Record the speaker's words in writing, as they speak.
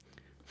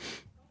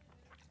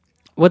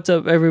What's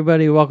up,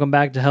 everybody? Welcome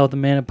back to Health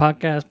and Mana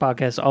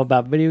Podcast all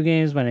about video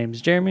games. My name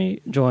is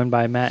Jeremy, joined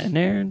by Matt and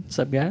Aaron. What's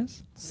up,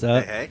 guys? What's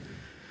up? Hey.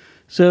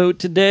 So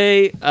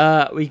today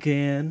we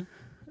can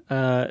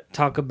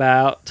talk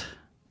about,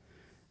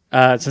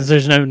 since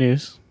there's no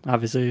news,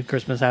 obviously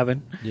Christmas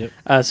happened. Yep.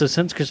 So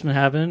since Christmas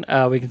happened,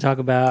 we can talk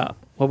about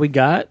what we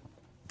got,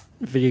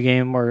 video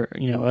game or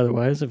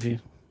otherwise, if you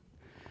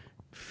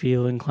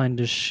feel inclined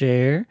to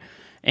share.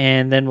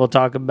 And then we'll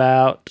talk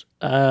about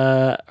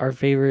our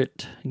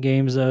favorite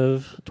games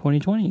of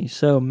 2020.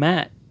 So,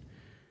 Matt,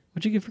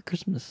 what'd you get for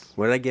Christmas?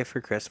 What did I get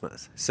for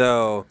Christmas?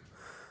 So,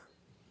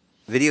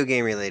 video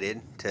game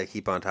related, to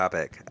keep on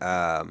topic,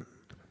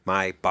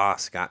 my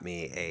boss got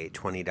me a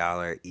 $20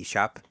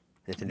 eShop,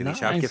 Nintendo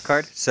eShop gift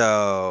card.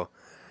 So,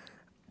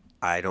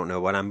 I don't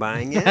know what I'm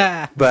buying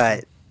yet,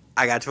 but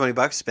I got $20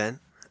 to spend.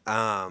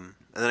 And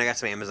then I got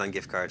some Amazon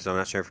gift cards, so I'm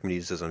not sure if I'm going to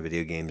use those on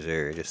video games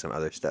or just some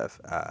other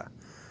stuff.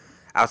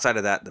 Outside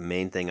of that, the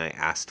main thing I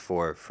asked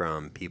for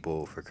from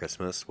people for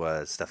Christmas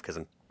was stuff because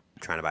I'm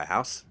trying to buy a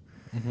house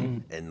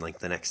in like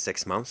the next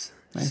 6 months.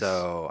 Nice.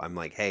 So I'm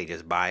like, hey,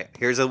 just buy.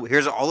 Here's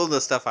all of the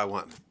stuff I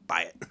want.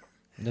 Buy it.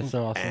 That's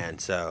so awesome. And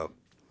so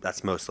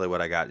that's mostly what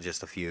I got.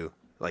 Just a few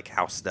like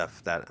house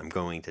stuff that I'm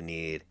going to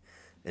need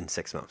in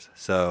 6 months.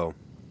 So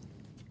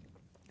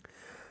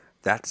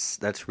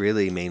that's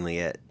really mainly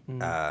it.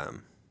 Like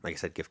I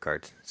said, gift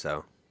cards.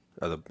 So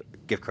the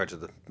gift cards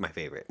are my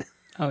favorite.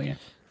 Oh, yeah.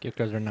 Gift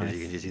cards are nice.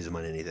 You can just use them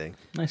on anything.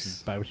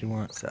 Nice. Buy what you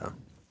want.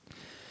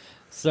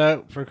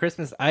 So For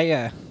Christmas,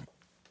 I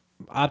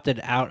opted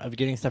out of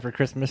getting stuff for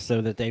Christmas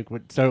so that they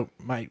would. So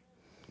my.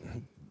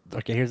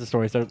 Okay, here's the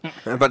story. So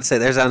I'm about to say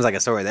there sounds like a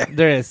story there.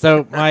 there is.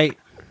 So my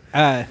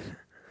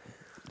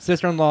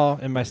sister-in-law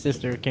and my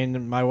sister came to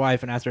my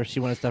wife and asked her if she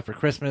wanted stuff for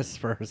Christmas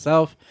for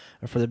herself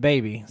or for the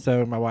baby.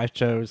 So my wife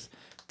chose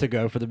to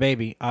go for the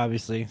baby,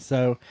 obviously.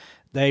 So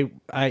they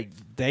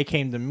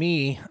came to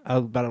me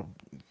about a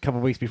couple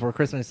weeks before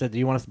Christmas and said, do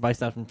you want us to buy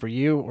stuff for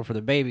you or for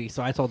the baby?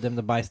 So I told them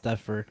to buy stuff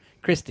for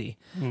Christy.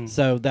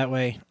 So that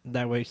way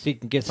she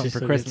can get something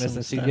for Christmas. And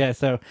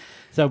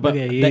but Look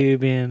at you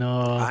being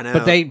all... I know.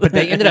 but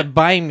they ended up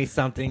buying me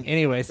something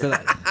anyway. So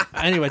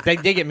anyways, they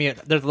did get me.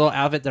 There's a little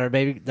outfit that our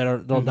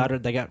little daughter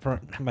they got from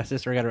my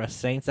sister. Got her a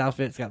Saints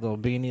outfit. It's got a little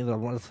beanie, little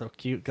one, so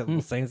cute. Got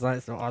little Saints on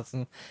it, so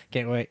awesome.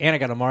 Can't wait. And I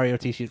got a Mario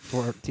t-shirt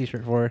for her.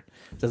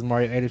 It says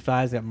Mario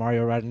 85. It's got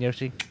Mario riding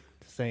Yoshi.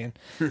 Just saying,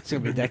 it's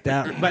gonna be decked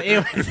out. But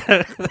anyways,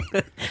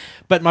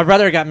 but my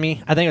brother got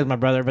me. I think it was my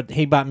brother, but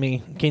he bought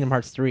me Kingdom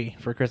Hearts 3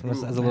 for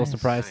Christmas as a little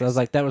surprise. So I was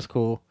like, that was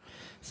cool.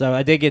 So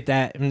I did get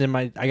that, and then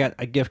I got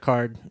a gift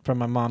card from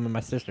my mom and my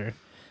sister,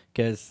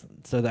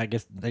 so I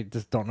guess they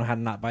just don't know how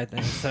to not buy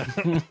things. So.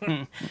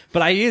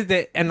 But I used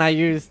it, and I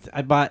used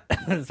my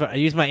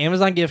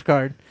Amazon gift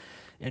card,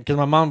 because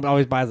my mom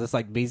always buys us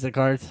like Visa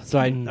cards. So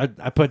I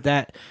put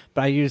that,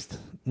 but I used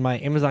my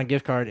Amazon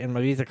gift card and my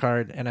Visa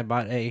card, and I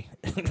bought a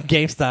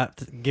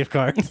GameStop gift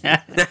card.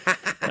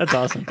 That's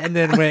awesome. And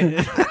then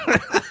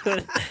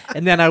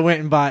I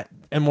went and bought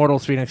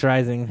Immortals Phoenix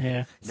Rising.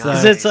 Yeah. So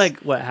Because it's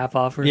like, what, half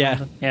off or Yeah.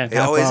 something? Yeah.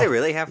 Oh, is off. it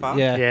really half off?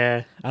 Yeah.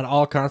 Yeah. On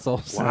all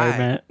consoles. Sorry, Why?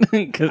 Matt.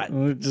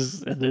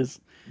 It is.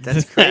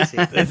 That's crazy.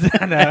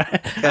 I know.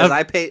 Because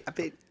I paid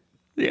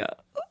Yeah.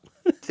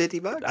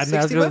 $50, I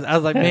know, $60. I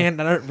was like, man,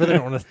 I really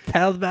don't want to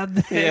tell about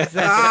this.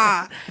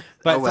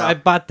 But Oh, well. so I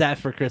bought that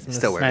for Christmas.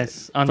 Still worth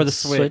Nice. it. On For the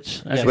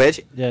Switch. Okay. Yeah.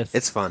 Switch? Yes.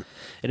 It's fun.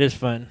 It is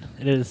fun.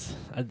 It is.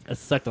 I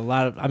sucked a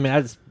lot of. I mean,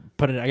 I just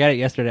put it. I got it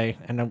yesterday,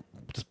 and I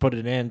just put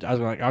it in. I was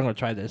like, I'm gonna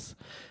try this,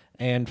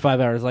 and 5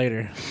 hours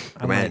later,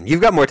 I'm Man, like,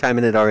 you've got more time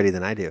in it already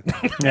than I do.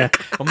 Yeah.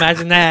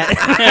 imagine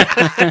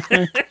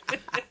that.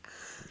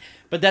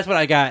 But that's what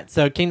I got.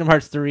 So Kingdom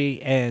Hearts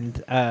 3 and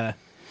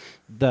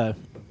the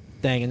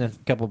thing, and then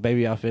a couple of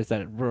baby outfits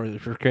that were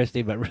for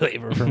Christy, but really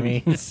were for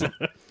me. So,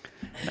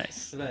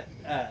 Nice. but,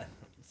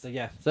 so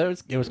yeah, so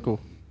it was cool.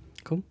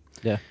 Cool.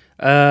 Yeah.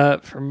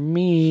 For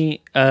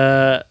me,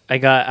 I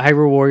got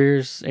Hyrule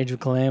Warriors: Age of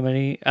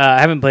Calamity.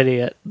 I haven't played it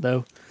yet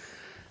though,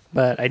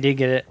 but I did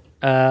get it.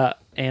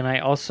 And I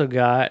also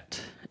got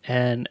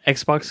an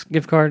Xbox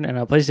gift card and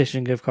a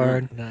PlayStation gift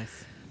card,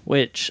 Nice.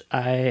 which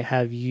I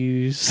have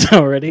used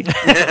already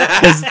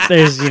because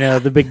there's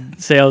the big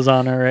sales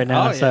on it right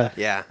now. Oh, So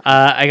Yeah.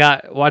 I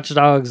got Watch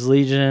Dogs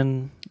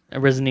Legion,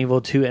 Resident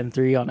Evil 2 and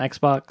 3 on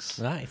Xbox.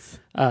 Nice.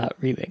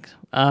 Remakes.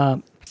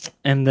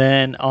 And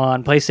then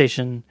on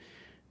PlayStation,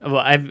 well,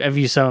 I've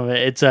used some of it.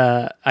 It's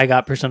I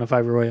got Persona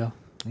 5 Royal.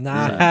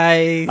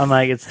 Nice. I'm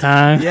like, it's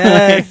time.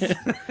 Yes.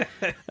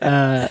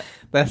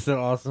 That's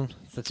so awesome.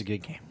 Such a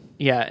good game.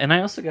 Yeah, and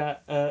I also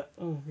got here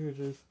it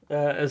is.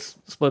 A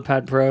Split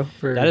Pad Pro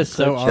for That is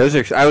so Switch. awesome.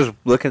 Those are. I was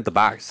looking at the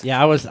box.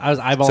 Yeah, I was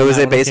eyeballing. So is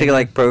that it when basically came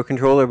like in. Pro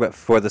Controller but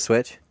for the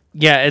Switch?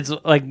 Yeah, it's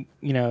like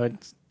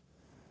it's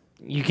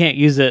you can't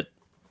use it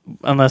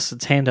unless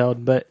it's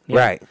handheld, but yeah.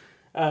 Right.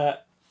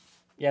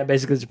 Yeah,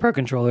 basically it's a Pro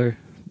Controller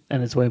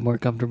and it's way more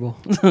comfortable.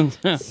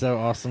 So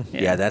awesome.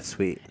 Yeah, that's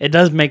sweet. It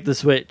does make the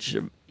Switch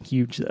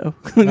huge though.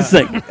 It's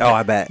like, Oh,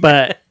 I bet.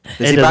 but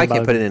You doesn't probably bother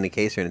can't put me. it in a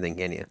case or anything,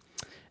 can you?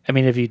 I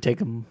mean, if you take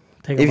them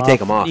take If them you off.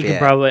 take 'em off, you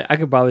yeah. I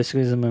could probably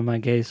squeeze them in my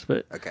case,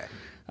 but Okay.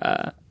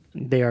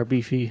 they are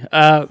beefy.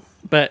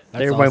 But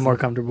they're way awesome. more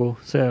comfortable.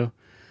 So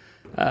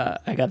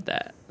I got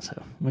that.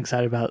 So I'm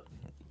excited about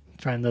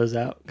trying those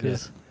out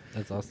because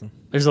That's awesome.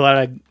 there's a lot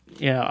of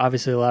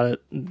obviously a lot of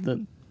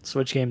the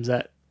Switch games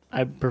that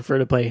I prefer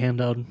to play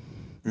handheld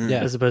Yeah.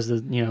 as opposed to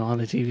on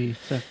the TV.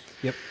 So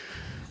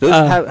Those,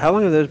 how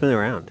long have those been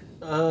around?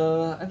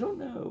 I don't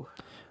know.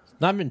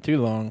 Not been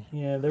too long.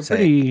 Yeah, they're Say-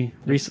 pretty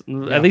recent.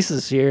 Yeah. At least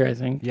this year, I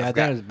think. Yeah, I I've think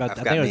got- it was about. I've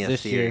I got think it me was a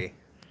this year. theory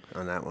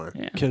on that one.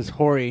 Yeah. Because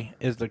Hori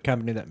is the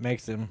company that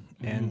makes them,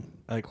 and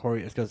like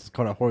Hori, it's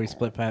called a Hori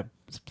Split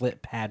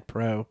Pad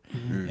Pro,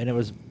 and it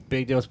was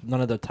big deal. It's one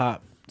of the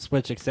top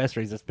Switch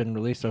accessories that's been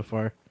released so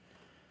far.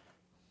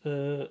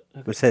 Who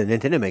said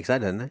Nintendo makes that,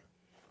 doesn't they?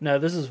 No,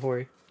 this is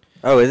Hori.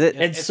 Oh, is it?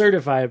 It's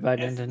certified by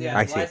Nintendo. Yeah,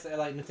 I see.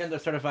 like Nintendo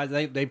certified.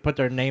 They put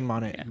their name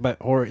on it, but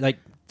Hori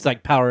it's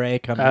like Power A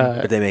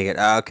company. But they make it.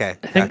 Oh, okay.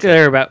 I think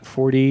they're about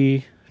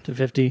 40 to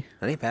 50.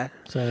 That ain't bad.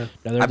 So Yeah,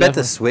 they're I bet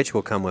definitely- the Switch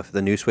will come with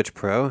the new Switch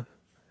Pro.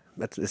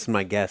 This is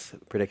my guess,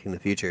 predicting the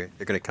future.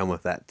 They're going to come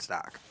with that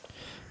stock.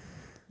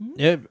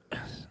 Yeah,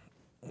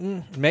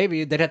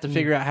 maybe they'd have to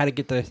figure out how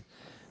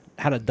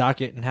to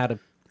dock it and how to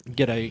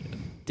get a.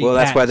 Well,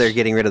 that's why they're detached.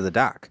 getting rid of the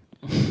dock.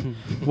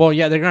 Well,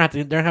 yeah, they're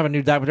gonna have a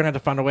new dock, but they're gonna have to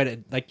find a way to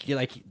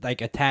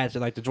like attach it.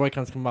 Like the Joy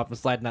Cons come up and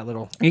slide in that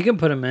little. you can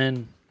put them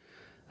in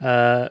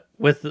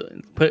with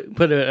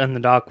put it on the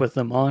dock with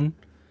them on,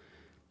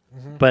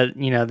 but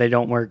they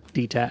don't work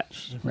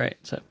detached, right?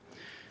 So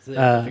So they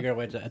have to figure out a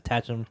way to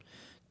attach them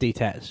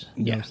detached.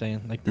 You know Yeah. what I'm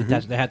saying? Like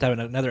detach. They have to have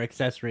another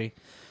accessory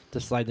to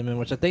slide them in,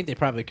 which I think they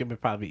probably could be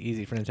probably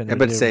easy for Nintendo. Yeah,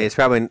 but say it's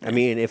probably. I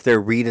mean, if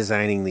they're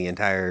redesigning the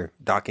entire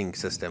docking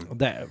system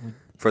that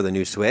for the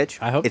new Switch,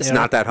 I hope it's they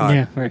not that hard.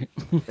 yeah, right.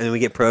 And then we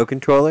get Pro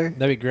controller.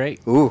 that'd be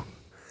great. Ooh,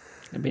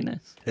 That'd be nice.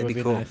 It that'd would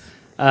be cool.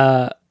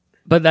 nice.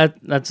 But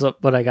that's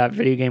what I got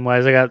video game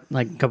wise. I got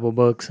like a couple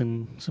books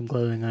and some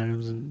clothing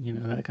items and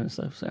that kind of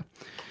stuff. So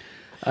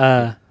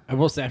I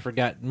will say I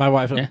forgot. My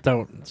wife. Yeah.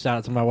 Don't shout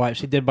out to my wife.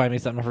 She did buy me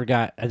something. I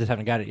forgot. I just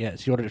haven't got it yet.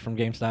 She ordered it from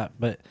GameStop,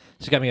 but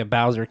she got me a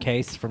Bowser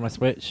case for my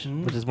Switch,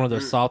 which is one of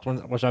those soft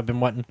ones, which I've been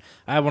wanting.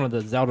 I have one of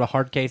the Zelda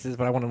hard cases,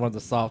 but I wanted one of the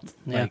soft.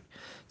 Yeah.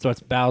 So it's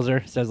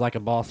Bowser, says like a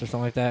boss or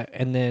something like that,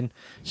 and then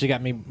she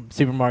got me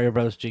Super Mario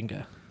Bros.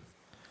 Jenga.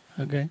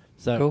 okay,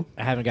 So Cool.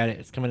 I haven't got it.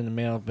 It's coming in the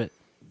mail, but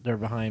they're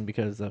behind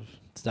because of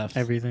stuff.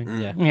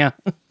 everything. Yeah. Yeah.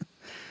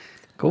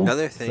 Cool.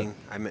 Another thing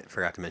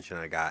forgot to mention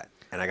I got,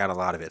 and I got a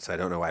lot of it, so I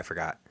don't know why I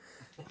forgot.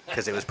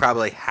 Because it was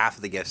probably half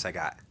of the gifts I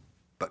got,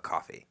 but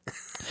coffee.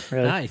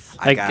 Really. Nice.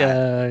 I Like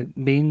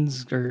got-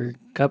 beans or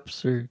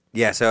cups or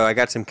Yeah, so I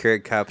got some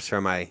Keurig cups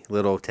from my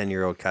little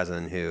 10-year-old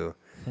cousin who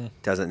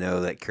doesn't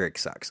know that Keurig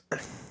sucks.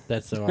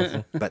 That's so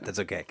awesome. But that's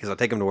okay, because I'll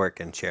take him to work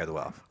and share the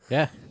wealth.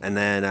 Yeah. And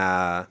then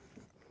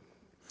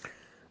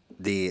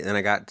then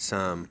I got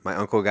my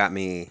uncle got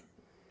me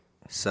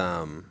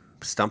some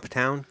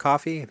Stumptown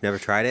coffee. I've never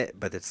tried it,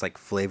 but it's like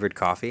flavored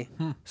coffee.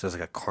 So it's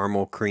like a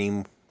caramel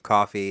cream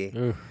coffee.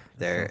 Ooh,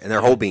 They're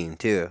whole bean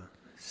too,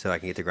 so I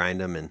can get to grind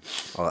them and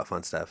all that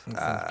fun stuff.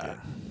 sounds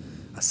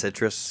A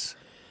citrus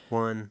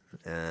one,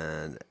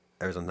 and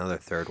there was another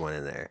third one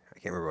in there. I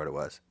can't remember what it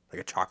was. Like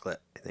a chocolate,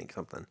 I think,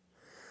 something.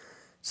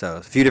 So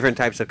a few different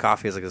types of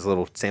coffee. It's like this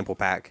little sample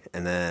pack,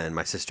 and then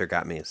my sister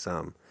got me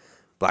some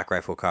Black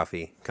Rifle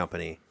Coffee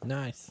Company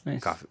nice.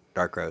 nice. coffee,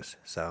 dark roast.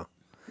 So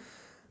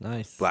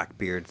Nice.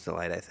 Blackbeard's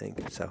Delight, I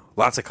think. So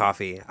lots of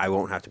coffee. I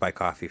won't have to buy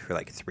coffee for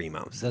like 3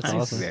 months. That's Nice.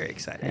 awesome. Very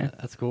excited. Yeah.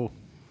 That's cool.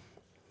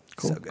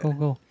 Cool, So good.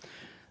 cool.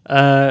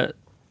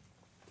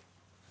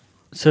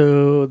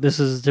 So this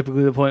is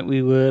typically the point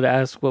we would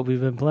ask what we've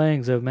been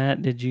playing. So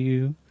Matt, did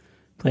you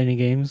play any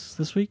games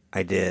this week?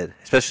 I did,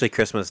 especially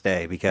Christmas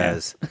Day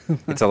because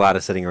it's a lot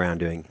of sitting around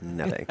doing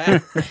nothing.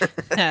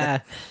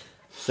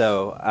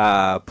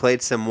 So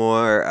played some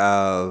more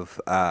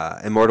of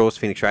Immortals: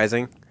 Phoenix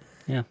Rising.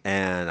 Yeah.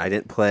 And I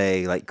didn't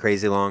play like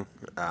crazy long,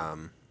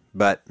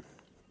 but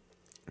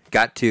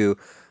got to.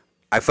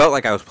 I felt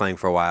like I was playing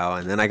for a while,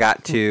 and then I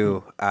got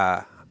to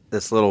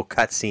this little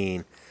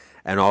cutscene,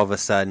 and all of a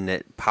sudden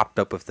it popped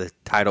up with the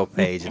title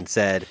page and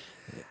said,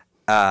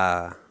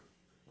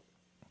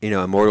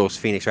 Immortals: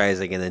 Phoenix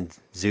Rising, and then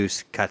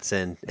Zeus cuts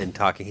in and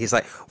talking. He's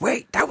like,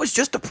 "Wait, that was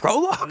just a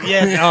prologue."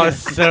 Yeah. Oh,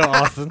 it's so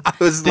awesome. I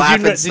was Did you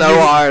laughing kn- did so you-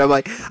 hard. I'm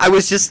like, I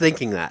was just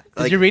thinking that.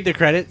 Did Like, you read the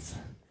credits?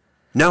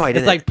 no, I It's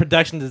didn't. like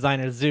production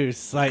designer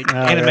Zeus, like Oh,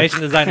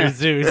 animation designer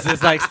Zeus.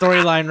 It's like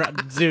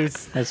storyline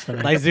Zeus. That's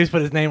funny. Like Zeus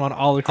put his name on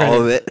all the credits.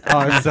 All of it.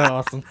 Oh, it's so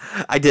awesome.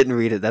 I didn't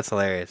read it. That's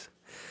hilarious.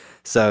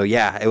 So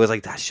yeah, it was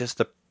like that's just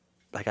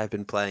I've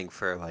been playing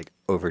for like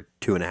over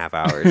 2.5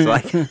 hours.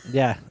 Like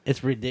Yeah,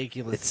 it's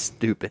ridiculous. it's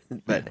stupid,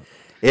 but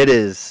it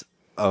is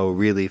a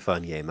really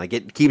fun game. Like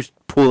it keeps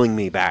pulling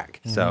me back.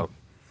 So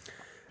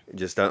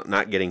just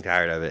not getting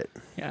tired of it.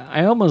 Yeah,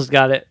 I almost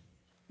got it,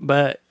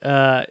 but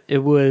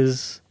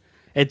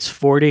it's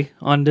 40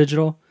 on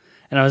digital,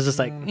 and I was just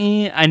like,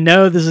 I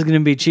know this is going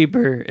to be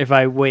cheaper if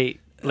I wait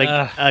like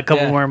a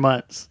couple yeah. more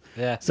months.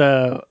 yeah.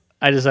 So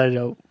I decided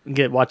to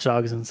get Watch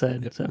Dogs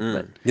instead. So,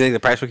 but, You think the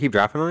price will keep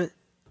dropping on it?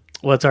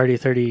 well, it's already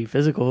 30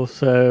 physical,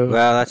 so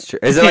Well, that's true.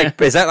 Is it like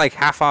is that like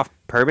half off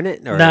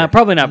permanent? Or? nah,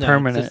 probably not No,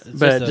 permanent, it's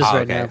but just a- just Oh,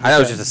 right okay. now. I thought it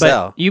was just a But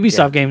sale.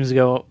 Ubisoft games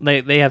go.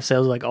 They have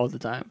sales like all the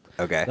time.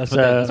 Okay. That's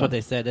So- what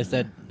they said. They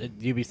said that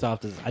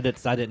Ubisoft is. I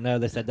didn't know.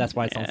 They said that's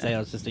why it's on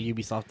sale. It's just a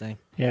Ubisoft thing.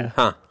 Yeah,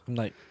 Huh. I'm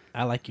like,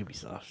 I like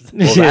Ubisoft.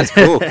 Well, that's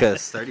cool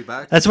because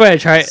 $30. that's why I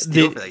try.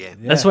 Steal for the game.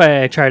 That's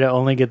why I try to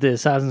only get the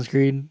Assassin's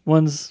Creed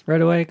ones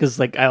right away because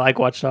like I like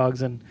Watch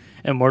Dogs and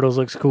Immortals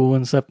looks cool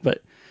and stuff,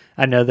 but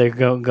I know they're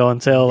go on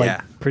sale like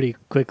Yeah. pretty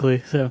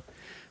quickly. So,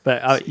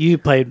 but you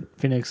played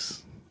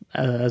Phoenix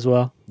as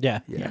well, Yeah,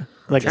 yeah.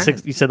 Like Okay.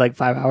 six, you said like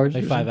 5 hours.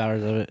 like or 5 something?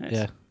 hours of it. Nice.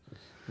 Yeah,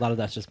 a lot of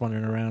that's just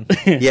wandering around.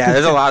 Yeah,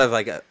 there's a lot of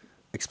like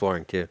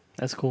exploring too.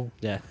 That's cool.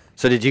 Yeah,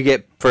 So did you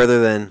get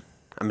further than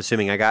I'm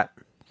assuming I got?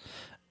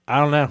 I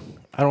don't know.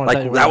 I don't want to Like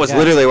tell you what that I was got.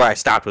 literally where I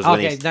stopped. Was when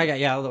Okay, he.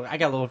 I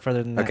got a little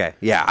further than that. Okay,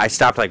 yeah, I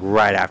stopped like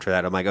right after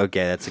that. I'm like,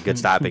 okay, that's a good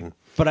stopping.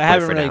 But I point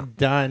haven't for really now.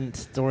 done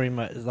story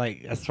much.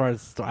 Like as far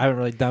as I haven't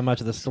really done much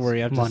of the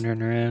story. I've just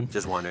Wandering around.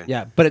 Just wondering.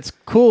 yeah, but it's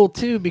cool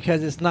too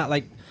because it's not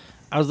like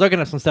I was looking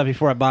at some stuff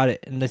before I bought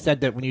it, and they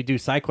said that when you do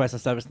side quests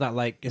and stuff,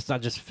 it's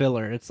not just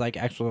filler. It's like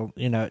actual,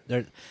 and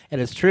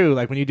it's true.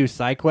 Like when you do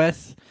side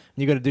quests,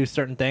 you got to do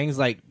certain things.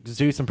 Like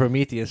Zeus and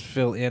Prometheus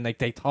fill in, like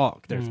they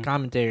talk. There's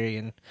commentary,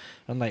 and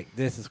I'm like,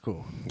 this is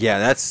cool.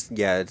 Yeah, it's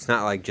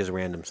not like just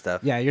random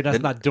stuff. Yeah, you're just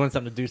It- not doing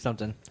something to do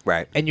something,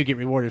 Right. and you get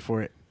rewarded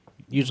for it,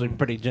 usually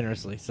pretty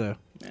generously. So,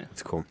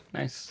 It's cool.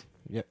 Nice.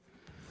 yep.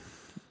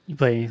 You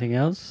play anything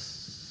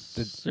else?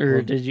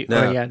 Did you?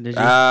 No. Oh yeah, did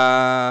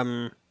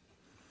you?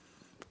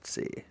 Let's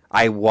see.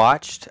 I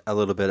watched a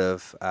little bit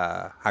of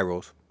High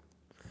Rules.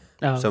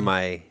 Oh, So okay.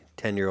 my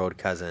 10-year-old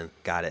cousin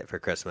got it for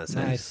Christmas,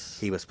 and Nice.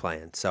 he was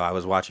playing. So I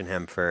was watching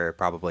him for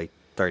probably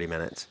 30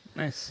 minutes,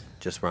 Nice.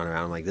 just run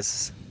around. I'm like, this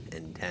is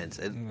intense.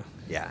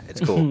 Yeah,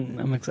 it's cool.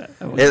 I'm excited.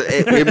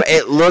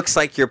 it looks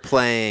like you're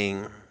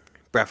playing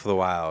Breath of the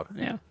Wild,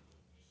 Yeah.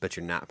 but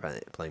you're not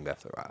playing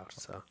Breath of the Wild.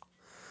 So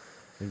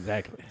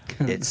Exactly.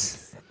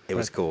 it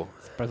was cool.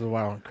 It's Breath of the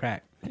Wild on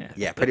crack. Yeah.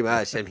 Yeah, pretty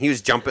much. And he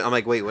was jumping. I'm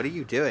like, wait, what are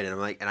you doing? And I'm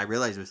like, and I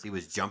realized he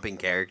was jumping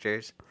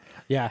characters.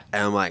 Yeah.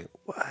 And I'm like,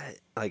 what?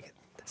 Like,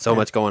 so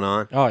much going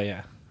on. Oh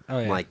yeah. Oh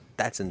yeah. I'm like,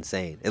 that's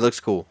insane. It looks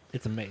cool.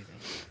 it's amazing.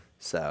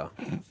 So,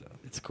 So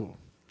it's cool.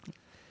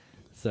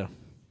 So,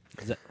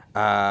 is that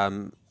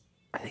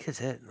I think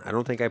that's it. I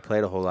don't think I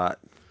played a whole lot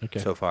okay?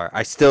 so far.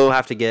 I still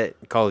have to get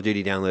Call of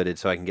Duty downloaded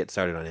so I can get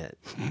started on it.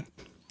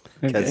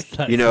 Because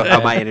Okay. you know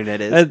how my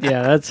internet is.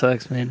 Yeah, that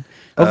sucks, man.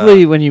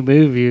 Hopefully, when you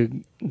move,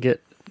 you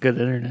get good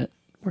internet.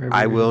 wherever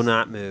I it will is.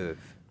 not move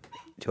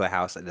to a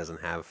house that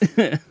doesn't have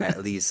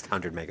at least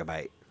 100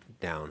 megabyte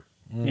down.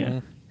 Yeah,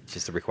 It's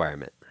just a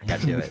requirement. I got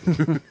to do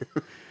it.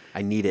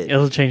 I need it.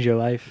 it'll change your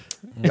life.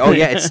 Oh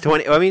yeah, it's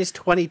 20. I mean, it's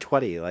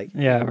 2020. Like,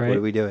 Yeah, What right.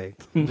 are we doing?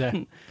 Yeah.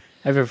 I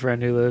have a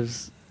friend who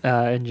lives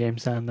in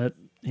Jamestown that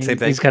Same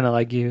thing? he's kind of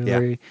like you.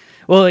 Yeah.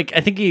 Well, like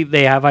I think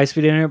they have high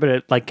speed internet, but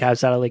it like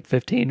caps out at like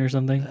 15 or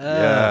something.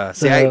 Yeah.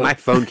 See, so- my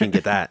phone can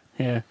get that.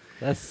 Yeah,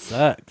 That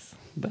sucks.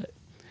 but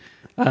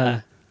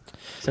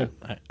so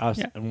I was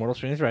Yeah. Immortals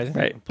Phoenix Rising.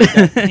 right.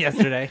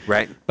 Yesterday.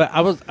 Right. But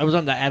I was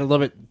on the ad a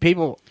little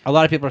bit. A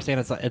lot of people are saying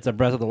it's a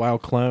Breath of the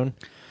Wild clone,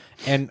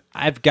 and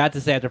I've got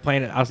to say after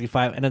playing it, obviously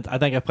 5, and I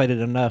think I played it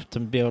enough to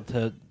be able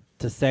to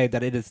say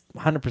that it is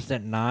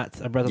 100% not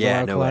a Breath of the Yeah,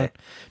 Wild no clone. way.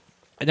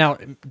 Now,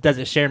 does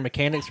it share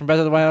mechanics from Breath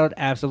of the Wild?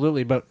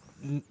 Absolutely, but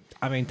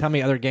I mean, tell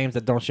me other games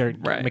that don't share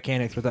Right.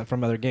 mechanics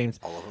from other games.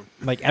 All of them.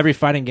 Like every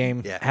fighting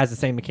game Yeah. has the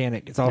same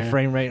mechanic. It's all Yeah.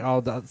 frame rate,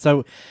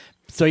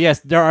 so yes,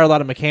 there are a lot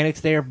of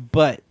mechanics there,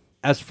 but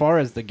as far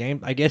as the game,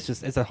 I guess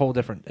it's a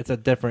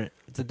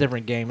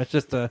different game. It's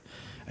just a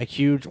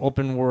huge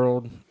open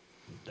world.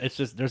 It's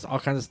just there's all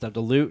kinds of stuff. The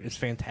loot is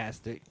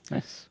fantastic.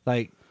 Nice.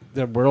 Like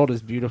the world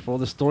is beautiful.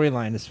 The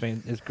storyline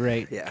is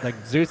great. Yeah. Like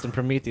Zeus and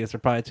Prometheus are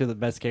probably two of the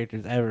best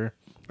characters ever.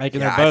 Like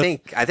and Yeah, they're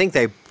both, I think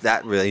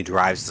that really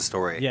drives the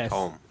story Yes.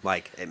 home.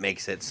 Like, it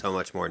makes it so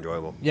much more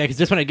enjoyable. Yeah, because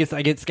this one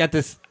it's got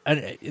this.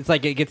 It's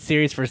like it gets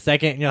serious for a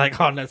second, and you're like,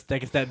 oh, let's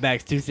take a step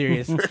back. It's too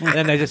serious, and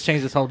then they just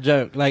change this whole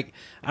joke. Like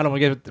I don't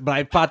want to give it, but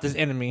I fought this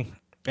enemy,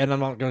 and I'm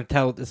not going to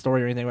tell the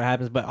story or anything what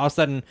happens. But all of a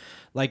sudden,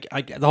 like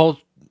the whole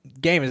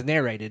game is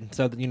narrated,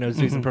 so that,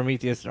 Zeus and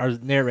Prometheus are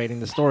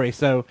narrating the story.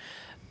 So.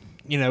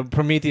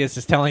 Prometheus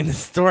is telling the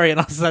story, and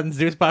all of a sudden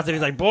Zeus pops in.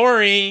 He's like,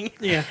 boring.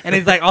 Yeah. And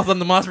he's like, all of a sudden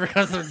the monster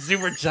becomes a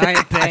super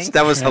giant thing.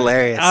 That was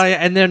hilarious. Oh yeah,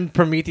 and then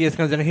Prometheus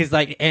comes in and he's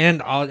like,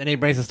 and he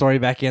brings the story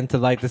back into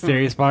like the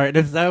serious part. And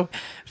it's so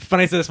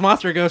funny. So this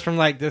monster goes from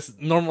like this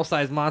normal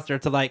sized monster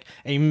to like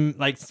a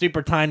like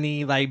super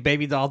tiny like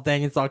baby doll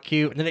thing. It's all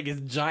cute, and then it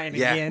gets giant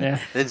Yeah. again. Yeah.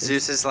 Then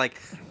Zeus is like,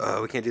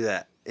 oh, we can't do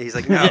that. He's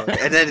like, no.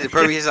 And then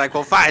Prometheus is like,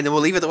 well, fine. Then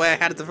we'll leave it the way I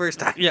had it the first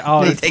time. Yeah, oh,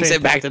 And he it's takes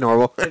it back to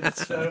normal.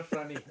 It's so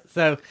funny.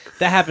 So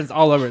that happens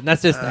all over. And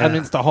that's just I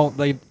mean it's the whole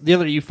like the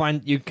other you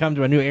come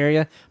to a new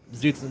area,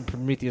 Zeus and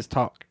Prometheus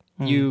talk.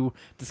 you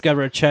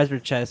discover a treasure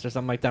chest or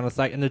something like that on the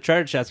site, and the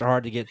treasure chests are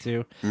hard to get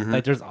to.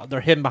 Like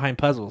they're hidden behind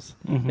puzzles.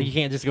 Like you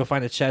can't just go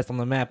find a chest on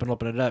the map and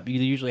open it up. You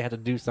usually have to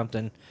do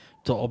something.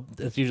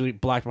 It's usually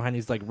blocked behind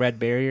these like red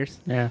barriers.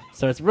 Yeah.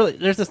 So it's really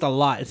there's just a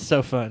lot. It's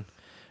so fun.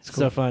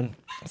 So fun.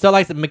 So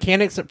like the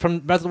mechanics from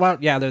Breath of the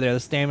Wild, yeah, they're there. The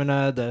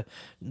stamina, the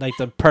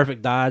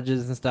perfect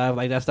dodges and stuff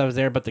like that stuff is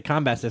there. But the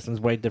combat system is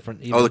way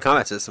different. Oh, the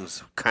combat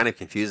system's kind of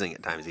confusing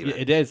at times. Even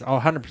it is.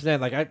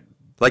 100%.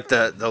 Like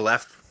the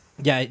left.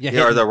 Yeah,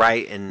 or the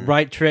right and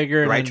right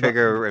trigger,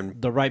 and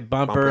the right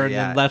bumper, and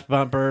then left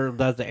bumper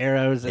does the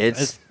arrows.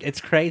 It's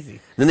crazy.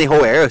 And then the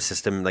whole arrow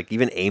system, like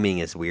even aiming,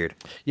 is weird.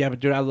 Yeah, but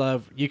dude, I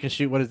love you can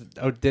shoot. What is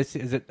it?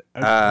 Is it?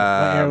 What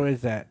arrow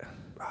is that?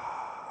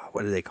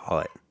 What do they call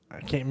it? I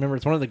can't remember.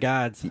 It's one of the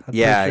gods. I'm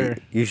yeah, sure.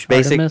 you should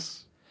basically.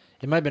 Artemis?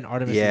 It might have been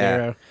Artemis'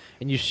 arrow,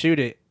 and you shoot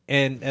it,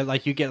 and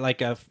like you get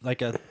like a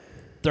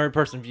third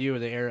person view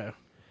of the arrow.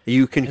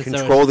 You can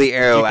control the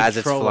arrow as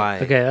it's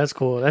flying. Okay, that's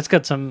cool. That's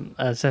got some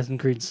Assassin's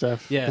Creed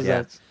stuff.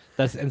 Yeah.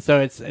 That's and so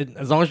it's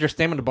as long as your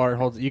stamina bar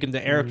holds,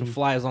 the arrow can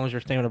fly as long as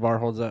your stamina bar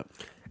holds up.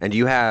 And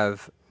you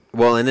have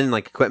and then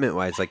like equipment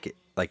wise,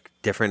 like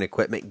different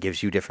equipment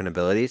gives you different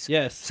abilities.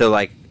 Yes. So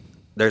like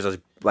there's a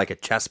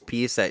chest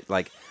piece that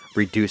like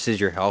reduces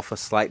your health a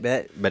slight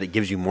bit, but it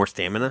gives you more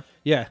stamina.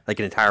 Yeah. Like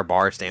an entire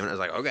bar of stamina. I was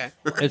like, okay.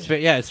 It's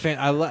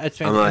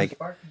fantastic. I'm like,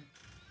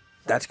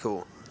 that's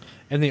cool.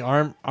 And the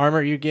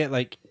armor you get,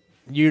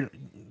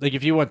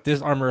 if you want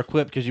this armor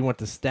equipped because you want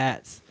the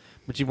stats,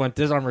 but you want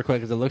this armor equipped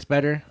because it looks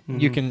better,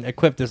 you can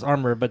equip this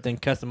armor, but then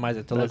customize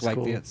it to look like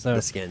cool.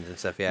 the skins and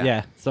stuff. Yeah.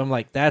 Yeah. So I'm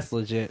like, that's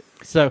legit.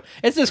 So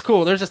it's just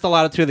cool. There's just a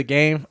lot to the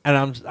game, and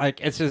I'm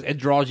like, it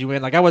draws you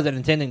in. Like I wasn't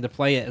intending to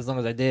play it as long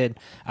as I did.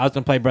 I was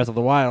gonna play Breath of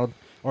the Wild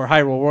or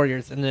Hyrule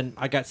Warriors, and then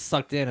I got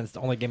sucked in, and it's the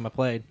only game I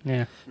played.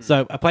 Yeah.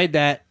 So I played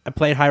that. I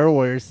played Hyrule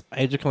Warriors,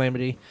 Age of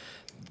Calamity.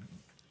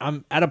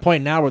 I'm at a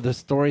point now where the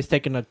story's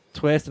taking a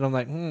twist, and I'm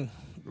like,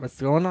 what's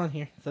going on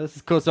here? So this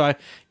is cool. So I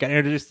got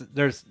introduced.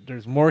 There's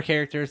more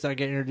characters that I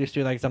get introduced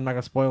to. So I'm not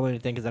gonna spoil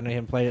anything because I know you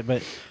haven't played it.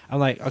 But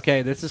I'm like,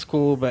 okay, this is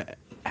cool, but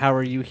how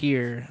are you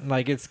here?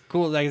 Like it's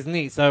cool. Like it's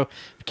neat. So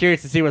I'm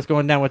curious to see what's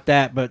going down with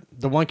that. But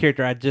the one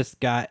character I just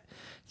got,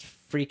 is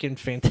freaking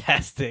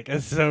fantastic.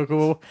 It's so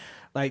cool.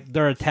 Like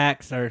their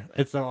attacks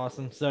it's so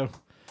awesome. So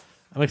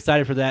I'm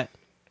excited for that.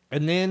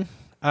 And then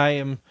I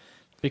am.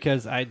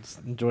 Because I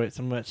just enjoy it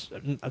so much.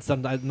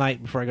 Some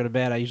night before I go to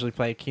bed, I usually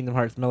play Kingdom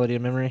Hearts Melody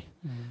of Memory.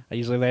 I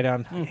usually lay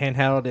down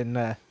handheld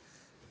and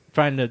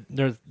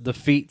there's the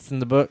feats in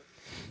the book.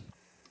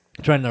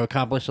 Trying to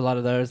accomplish a lot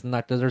of those. And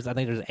I think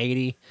there's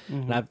 80.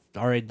 And I've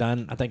already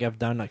done, I think I've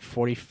done like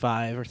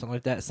 45 or something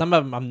like that. Some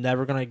of them I'm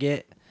never going to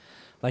get.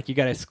 Like you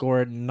got to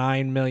score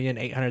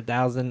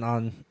 9,800,000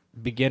 on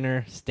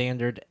beginner,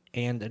 standard,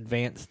 and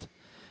advanced.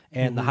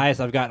 And the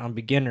highest I've gotten on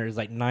beginner is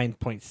like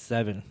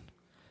 9.7.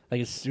 Like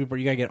it's super.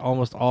 You gotta get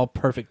almost all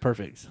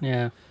perfects.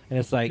 Yeah, and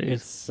it's like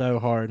it's so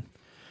hard.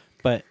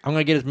 But I'm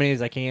gonna get as many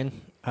as I can.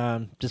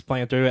 Just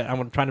playing through it.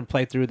 I'm trying to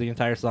play through the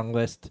entire song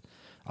list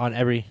on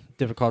every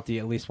difficulty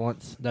at least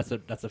once. That's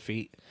a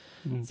feat.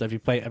 So if you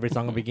play every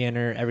song on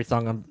beginner, every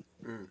song on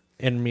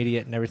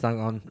intermediate, and every song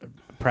on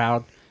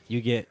proud,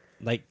 you get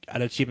like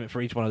an achievement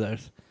for each one of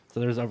those. So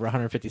there's over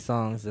 150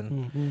 songs,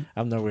 and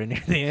I'm nowhere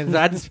near the end. So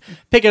I just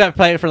pick it up,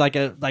 play it for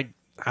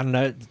I don't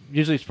know.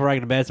 Usually it's before I go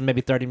to bed, so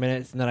maybe 30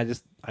 minutes, and then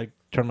I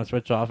turn my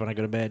Switch off and I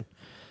go to bed.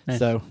 Nice.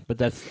 So, but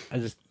it's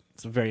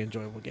a very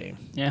enjoyable game.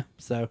 Yeah.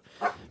 So,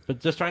 but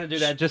just trying to do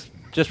that just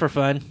for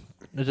fun.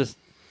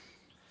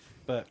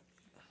 But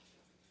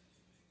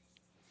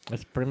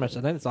that's pretty much.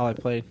 I think that's all I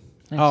played.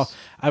 Nice.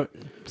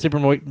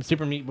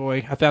 Super Meat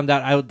Boy. I found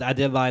out I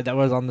did lie. That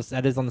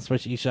is on the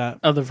Switch eShop.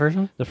 Oh, the first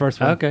one. The first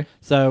one. Okay.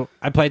 So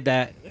I played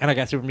that, and I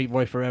got Super Meat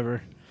Boy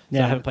Forever. So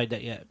Yeah. I haven't played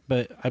that yet,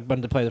 but I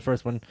wanted to play the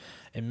first one,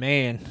 and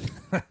man,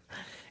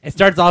 it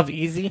starts off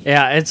easy.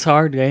 Yeah, it's a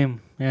hard game.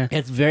 Yeah,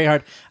 It's very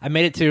hard. I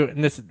made it to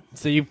and this.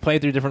 So you play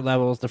through different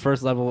levels. The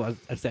first level,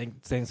 I think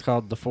it's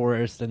called the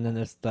forest, and then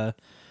it's the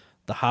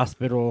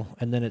hospital,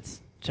 and then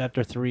it's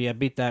chapter 3. I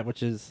beat that,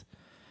 which is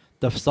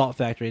the salt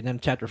factory, and then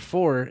chapter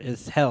 4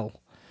 is hell.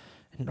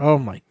 And oh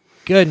my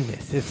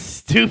goodness, it's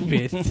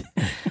stupid.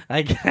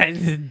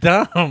 It's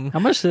dumb. How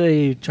much do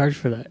they charge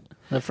for that?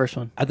 The first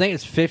one. I think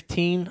it's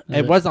 15. Is It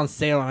it? was on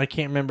sale, and I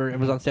can't remember. It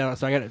was on sale,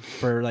 so I got it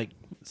for like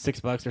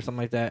 $6 or something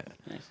like that.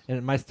 Nice. And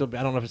it might still be.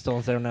 I don't know if it's still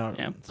on sale now.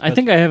 Yeah, I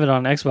think I have it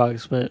on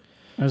Xbox, but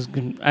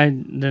I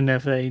didn't know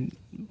if they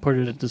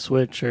ported it to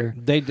Switch or.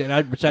 They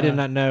did, which I did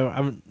not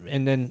know.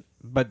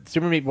 But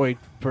Super Meat Boy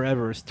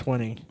Forever is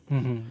 20.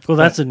 Well,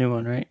 that's a new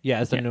one, right?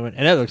 Yeah, it's a new one,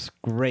 and it looks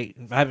great.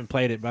 I haven't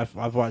played it, but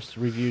I've watched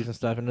reviews and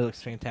stuff, and it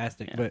looks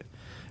fantastic. Yeah. But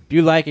if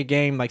you like a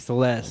game like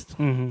Celeste,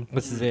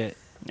 this is it.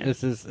 Yeah.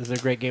 This is a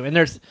great game, and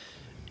it's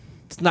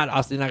not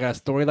obviously not got a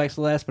story like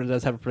Celeste, but it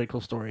does have a pretty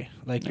cool story.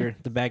 Like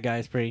the bad guy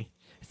is pretty.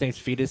 His name's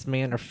Fetus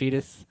Man or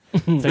Fetus, so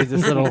he's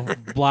this little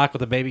block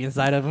with a baby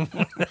inside of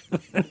him.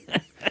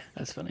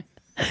 That's funny.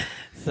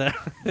 So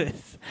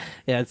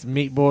it's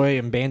Meat Boy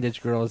and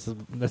Bandage Girl.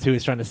 That's who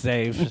he's trying to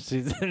save.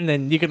 And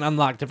then you can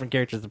unlock different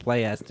characters to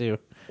play as too.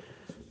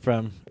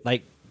 from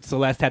like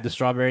Celeste had the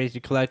strawberries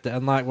you collect to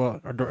unlock,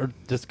 or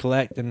just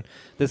collect, and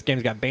this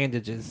game's got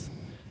bandages.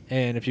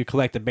 And if you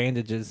collect the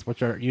bandages,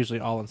 which are usually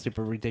all in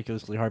super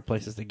ridiculously hard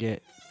places to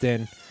get,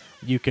 then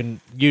you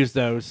can use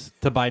those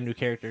to buy new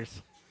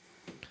characters.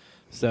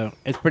 So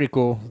it's pretty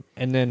cool.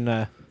 And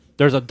then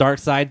there's a dark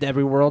side to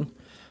every world.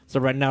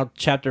 So right now,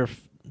 I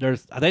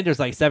think there's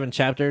like 7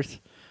 chapters,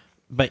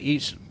 but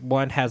each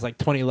one has like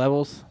 20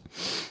 levels.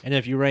 And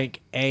if you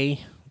rank A+,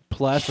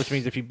 which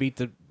means if you beat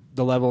the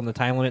level and the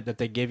time limit that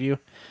they give you,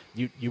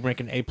 you rank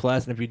an A+,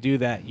 and if you do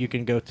that, you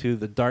can go to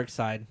the dark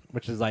side,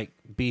 which is like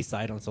B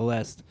side on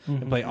Celeste,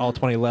 and play all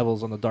 20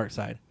 levels on the dark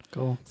side.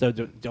 Cool. So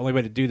the only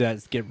way to do that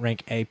is get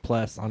rank A+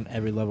 on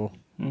every level.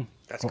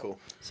 That's cool.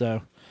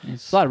 So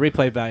it's a lot of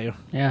replay value.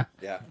 Yeah.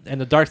 Yeah. And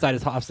the dark side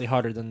is obviously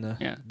harder than the...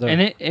 Yeah. the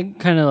And it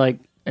kind of like,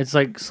 it's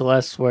like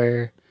Celeste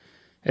where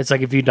it's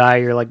like if you die,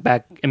 you're like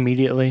back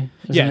immediately.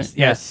 Yes, it?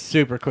 yes,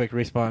 super quick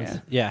response. Yeah.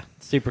 Yeah,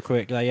 super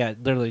quick. Like, yeah,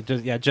 literally,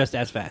 just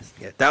as fast.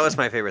 Yeah, that was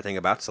my favorite thing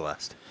about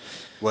Celeste.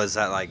 Was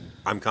that like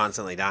I'm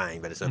constantly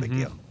dying, but it's no big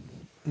deal.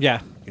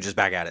 Yeah, You're just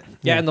back at it.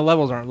 yeah, and the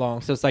levels aren't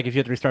long, so it's like if you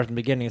have to restart from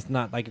the beginning, it's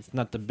not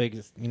the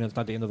biggest, it's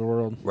not the end of the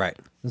world. Right.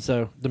 And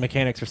so the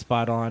mechanics are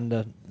spot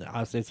on.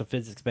 Obviously, it's a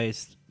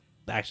physics-based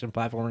action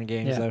platforming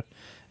game, Yeah. so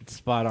it's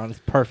spot on. It's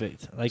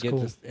perfect. Like It's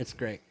cool. it's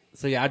great.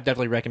 So yeah, I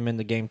definitely recommend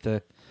the game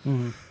to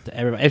Mhm.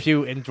 everybody if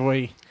you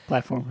enjoy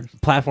Platformers.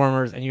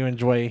 platformers and you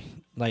enjoy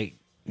like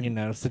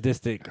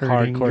sadistic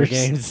Hurting hardcore your-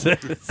 games.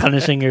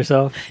 Punishing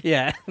yourself.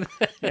 Yeah.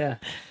 Yeah.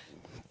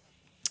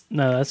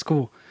 No, that's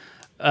cool.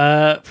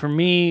 For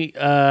me,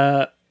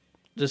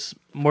 just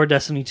more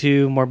Destiny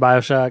 2, more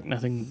Bioshock.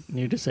 Nothing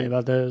new to say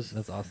about those.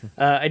 That's awesome.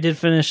 I did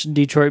finish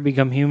Detroit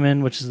Become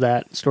Human, which is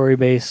that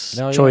story-based,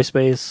 Oh, yeah.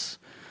 choice-based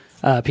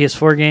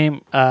PS4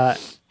 game.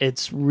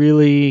 It's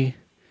really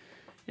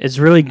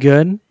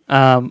good.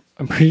 I'm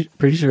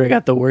pretty sure I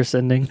got the worst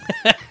ending.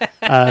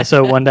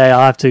 So one day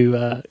I'll have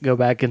to go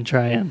back and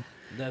try and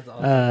That's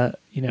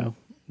awesome.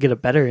 get a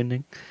better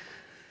ending.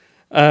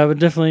 But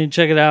definitely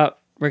check it out.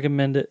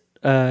 Recommend it.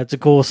 It's a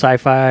cool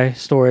sci-fi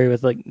story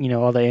with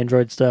all the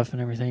android stuff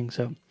and everything.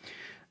 So,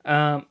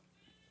 and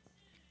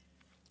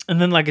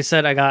then like I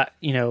said, I got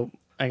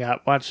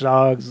Watch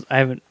Dogs. I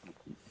haven't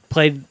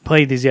played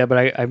these yet, but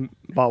I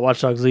bought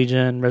Watch Dogs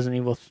Legion,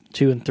 Resident Evil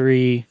 2 and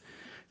 3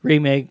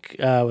 remake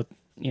with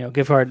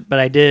gift card. But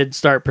I did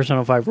start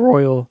Persona 5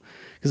 Royal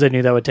because I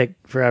knew that would take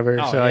forever.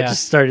 Oh, so I yeah.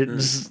 just started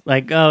just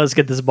like, let's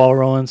get this ball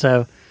rolling.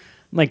 So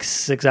I'm like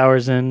 6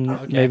 hours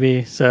in,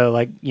 maybe. So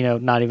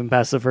not even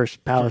past the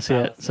first palace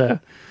yet. So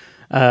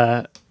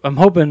I'm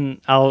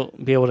hoping I'll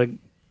be able to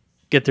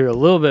get through a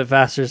little bit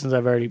faster since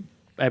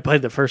I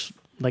played the first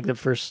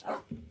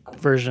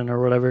version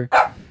or whatever.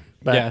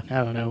 But Yeah.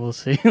 I don't know. We'll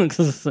see.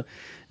 'Cause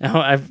now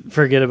I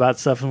forget about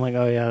stuff. I'm like,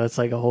 oh yeah, that's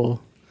like a whole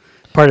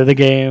part of the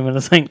game, and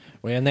it's like,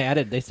 Well, and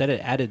they said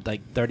it added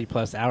like 30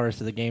 plus hours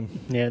to the game.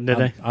 yeah, did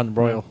I? On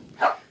Royal.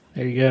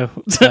 There you go.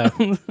 So,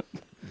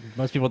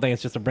 most people think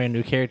it's just a brand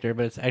new character,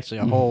 but it's actually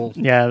a whole.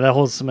 Yeah, that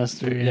whole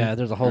semester. Yeah,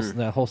 there's a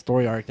whole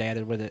story arc they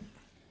added with it.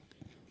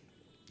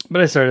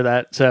 But I started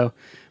that, so.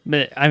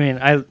 But I mean,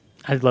 I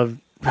love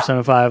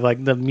Persona 5.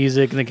 Like the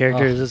music and the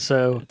characters is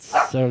so.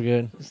 It's so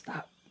good.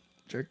 Stop,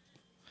 jerk.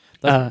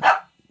 That's,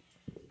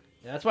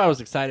 that's why I was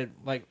excited.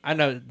 Like I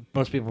know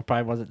most people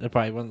probably wasn't. They're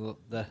probably one of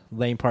the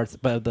lame parts,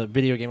 but the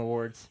video game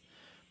awards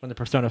when the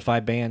Persona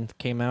 5 band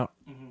came out,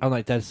 I'm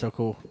like, that's so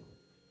cool.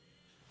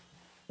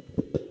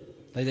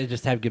 Like they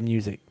just have good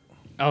music.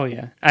 Oh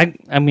yeah,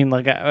 I mean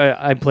like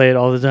I play it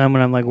all the time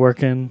when I'm like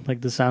working,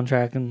 like the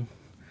soundtrack and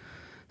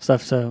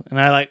stuff. So and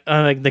I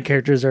like the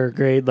characters are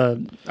great,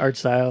 the art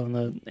style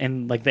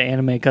and like the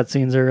anime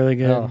cutscenes are really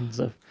good and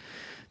stuff.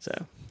 So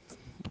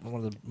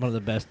One of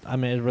the best. I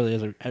mean, it really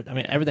is.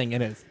 Everything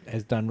in it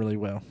is done really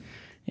well.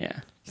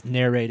 yeah, It's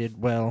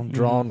narrated well,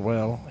 drawn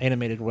well,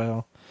 animated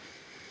well.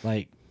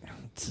 Like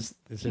it's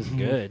just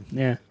good.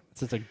 yeah, It's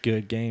just a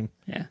good game.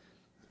 yeah.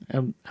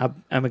 I'm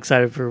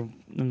excited for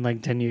in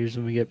like 10 years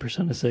when we get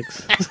Persona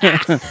 6.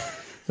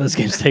 Those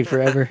games take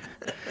forever.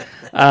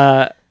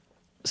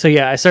 So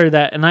yeah, I started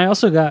that, and I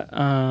also got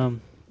I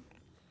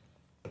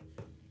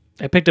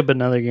picked up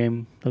another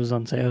game that was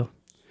on sale.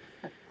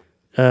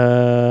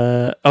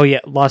 Oh yeah,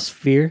 Lost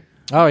Sphere.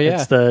 Oh yeah.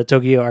 It's the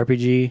Tokyo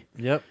RPG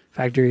Yep.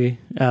 Factory,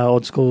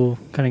 old school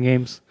kind of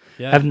games.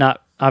 Yeah. Have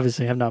not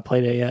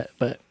played it yet,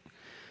 but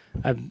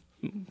I've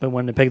been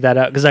wanting to pick that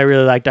up because I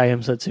really liked I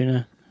Am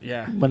Setsuna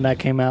Yeah. when that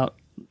came out.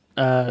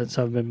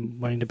 So I've been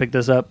wanting to pick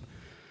this up,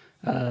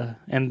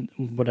 and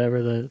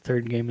whatever the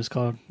third game is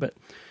called. But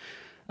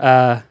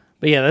yeah,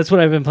 that's what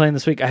I've been playing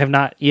this week. I have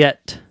not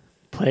yet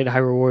played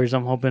Hyrule Warriors.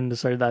 I'm hoping to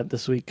start that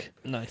this week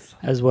Nice.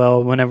 as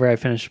well. Whenever I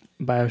finish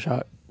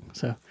BioShock,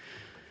 so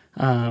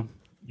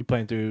You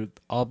playing through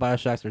all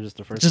Bioshocks or just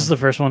the first? just one?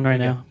 the first one right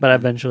Okay. now. But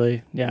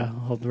eventually, yeah, I'll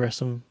hold the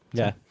rest of them.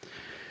 Yeah.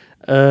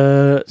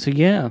 So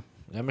yeah.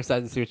 I'm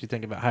excited to see what you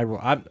think about Hyrule.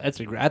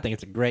 I think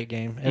it's a great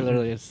game. It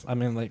literally is. I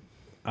mean, like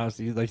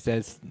obviously, like you said,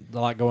 it's a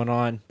lot going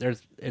on. It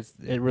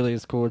really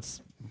is cool.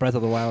 It's Breath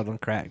of the Wild on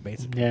crack,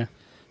 basically. Yeah,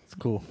 It's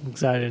cool. I'm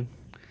excited.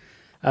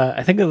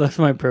 I think I left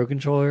my Pro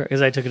Controller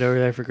because I took it over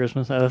there for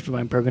Christmas. I left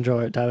my Pro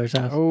Controller at Tyler's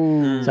house.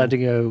 Oh, So I had to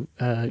go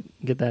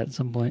get that at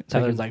some point. So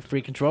I Tyler's could like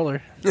free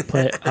controller.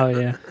 play it. Oh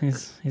yeah,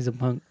 he's a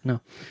punk.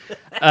 No.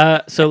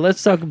 So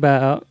let's talk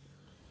about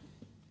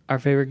our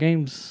favorite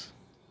games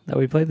that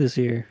we played this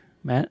year.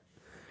 Matt,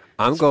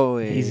 I'm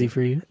going easy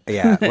for you.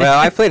 Yeah. Well,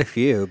 I played a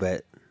few,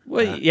 but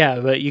Well, yeah,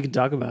 but you can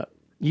talk about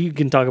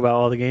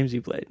all the games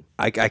you played.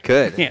 I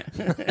could.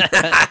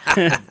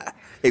 Yeah.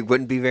 It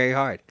wouldn't be very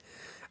hard.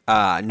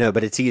 No,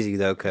 but it's easy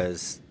though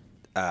because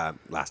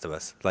Last of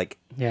Us. Like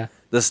Yeah.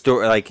 the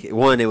story. Like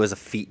one, it was a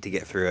feat to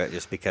get through it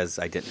just because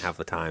I didn't have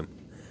the time.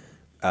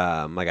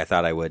 Like I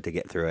thought I would to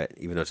get through it,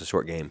 even though it's a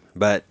short game.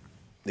 But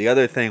the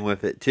other thing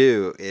with it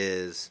too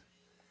is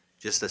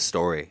just the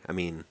story. I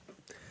mean,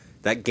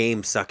 that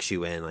game sucks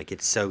you in. Like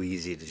it's so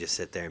easy to just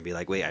sit there and be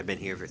like, "Wait, I've been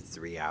here for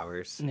 3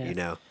 hours," Yeah. you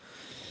know,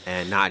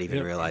 and not even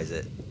Yep. realize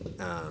it.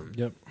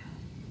 Yep.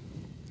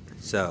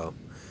 So,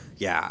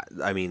 yeah,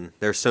 I mean,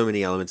 there's so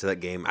many elements of that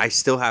game. I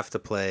still have to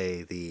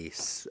play the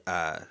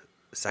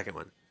second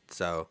one.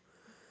 So,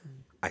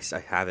 I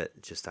have it,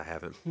 just I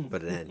haven't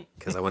put it in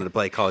because I wanted to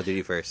play Call of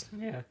Duty first,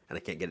 Yeah. and I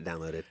can't get it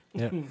downloaded.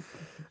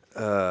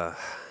 Yep.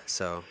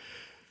 So,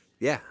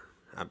 yeah,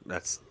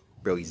 that's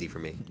real easy for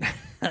me.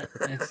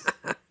 Nice.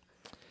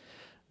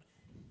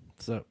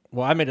 So,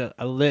 well, I made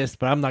a list,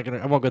 but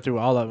I won't go through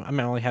all of them. I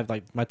mean, I only have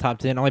like my top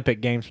 10. I only picked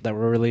games that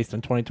were released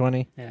in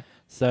 2020. Yeah.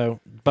 So,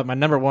 but my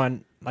number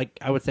one, like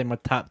I would say my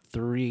top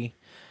 3,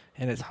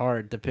 and it's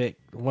hard to pick.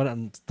 One of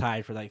them's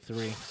tied for like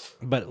 3.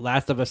 But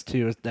Last of Us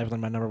 2 is definitely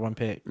my number 1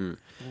 pick.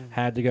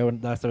 Had to go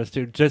with Last of Us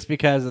 2 just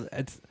because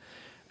it's,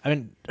 I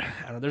mean,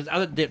 I don't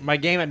know. There's my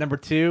game at number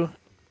 2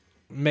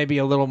 may be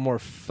a little more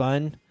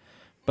fun,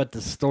 but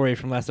the story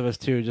from Last of Us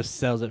 2 just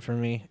sells it for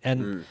me.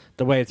 And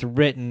the way it's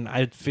written,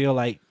 I feel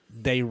like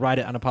they write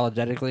it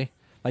unapologetically.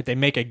 Like they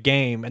make a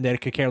game and they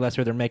could care less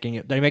who they're making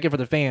it. They make it for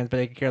the fans, but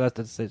they could care less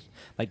the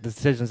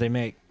decisions they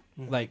make.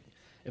 Like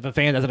if a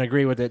fan doesn't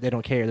agree with it, they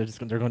don't care. They're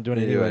going to do it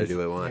They anyways. do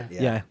what they want.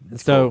 Yeah.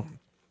 That's So cool.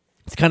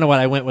 it's kind of what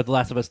I went with The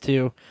Last of Us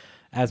 2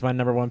 as my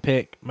number 1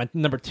 pick. My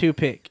number 2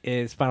 pick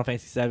is Final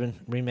Fantasy VII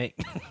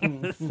Remake.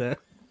 So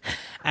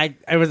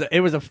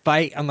it was a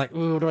fight. I'm like,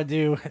 ooh, what do I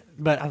do?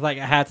 But I was like,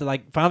 I had to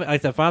like I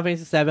said, Final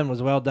Fantasy VII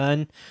was well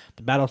done.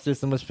 The battle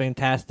system was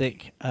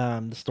fantastic.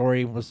 The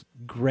story was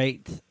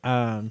great.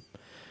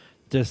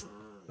 Just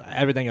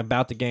everything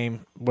about the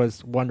game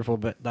was wonderful.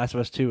 But Last of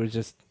Us 2 was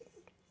just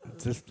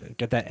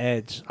get that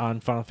edge on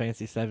Final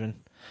Fantasy VII.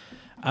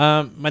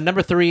 My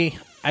number 3,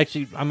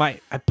 actually, I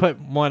put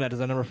one as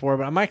a number 4,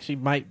 but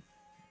might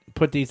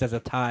put these as a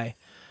tie.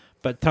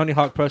 But Tony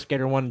Hawk Pro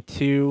Skater 1 and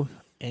 2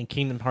 and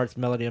Kingdom Hearts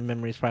Melody of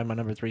Memory is probably my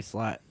number 3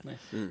 slot. Nice.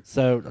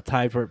 So a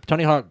tie for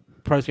Tony Hawk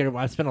Pro Skater.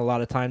 I spent a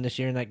lot of time this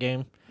year in that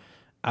game.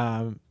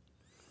 I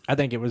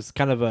think it was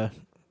kind of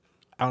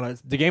I don't know.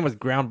 The game was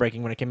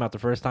groundbreaking when it came out the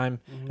first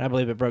time, and I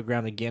believe it broke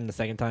ground again the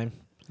second time.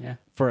 Yeah.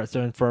 For a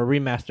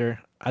remaster,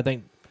 I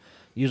think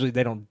usually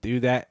they don't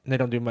do that, and they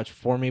don't do much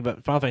for me.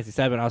 But Final Fantasy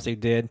VII obviously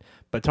did.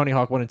 But Tony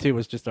Hawk 1 and 2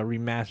 was just a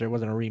remaster. It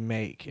wasn't a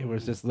remake. It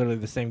was just literally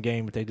the same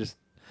game, but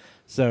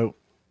so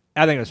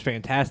I think it was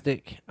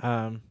fantastic.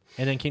 And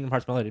then Kingdom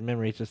Hearts Melody of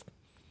Memory just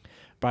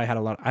probably I had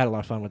a lot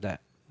of fun with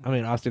that. I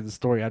mean, obviously the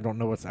story,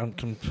 I'm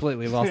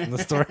completely lost in the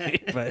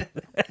story,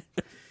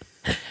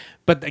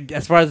 but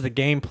as far as the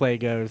gameplay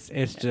goes,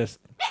 it's just,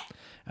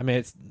 I mean,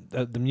 it's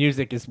the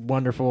music is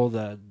wonderful.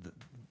 The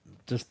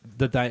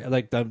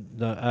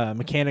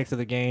mechanics of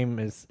the game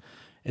it's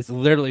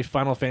literally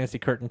Final Fantasy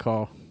Curtain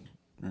Call,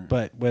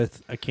 but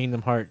with a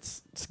Kingdom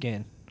Hearts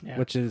skin,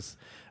 which is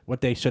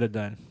what they should have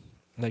done.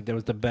 Like that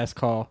was the best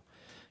call,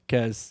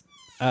 because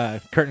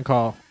Curtain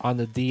Call on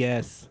the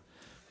DS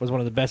was one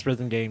of the best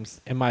rhythm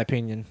games, in my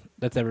opinion,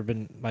 that's ever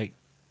been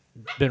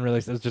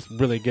released. It was just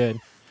really good.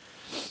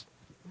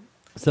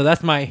 So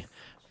that's my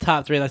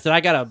top 3. Like I said,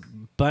 I got a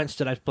bunch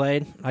that I've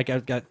played. Like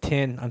I've got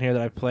 10 on here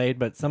that I've played,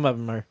 but some of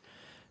them are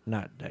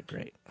not that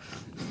great.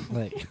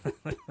 Like,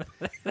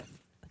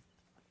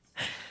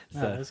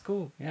 No, that's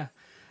cool. Yeah.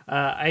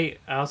 I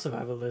also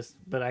have a list,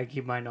 but I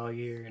keep mine all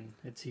year, and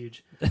it's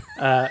huge.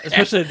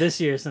 Especially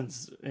this year,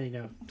 since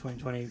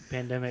 2020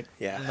 pandemic.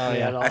 Yeah. We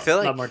had I feel a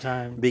like lot more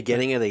time.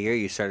 beginning of the year,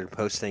 you started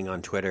posting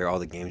on Twitter all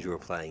the games you were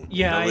playing.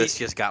 Yeah, the list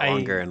just got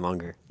longer and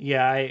longer.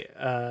 Yeah,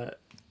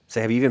 So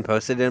have you even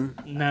posted them?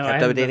 no, I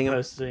haven't been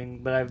posting,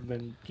 but I've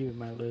been keeping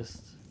my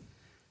list.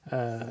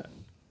 I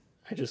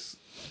just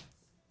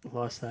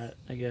lost that,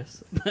 I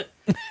guess.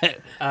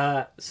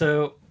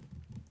 So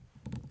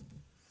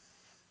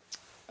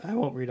I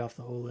won't read off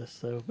the whole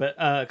list though, but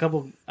a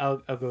couple. I'll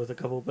go with a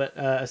couple. But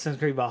Assassin's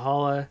Creed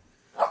Valhalla,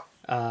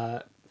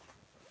 Punk.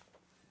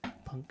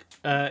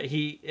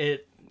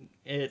 It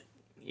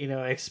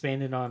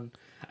expanded on.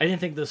 I didn't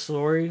think the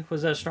story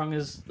was as strong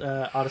as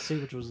Odyssey,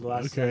 which was the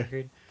last Assassin's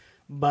Creed,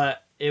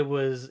 but it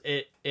was.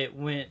 It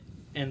went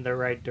in the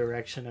right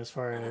direction as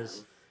far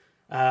as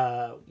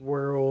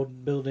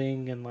world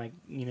building and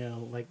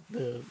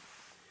the.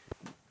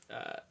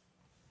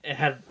 It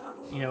had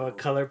a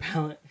color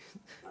palette.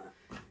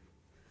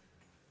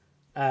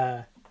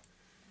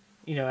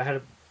 it had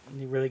a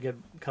really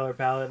good color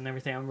palette and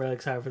everything. I'm really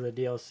excited for the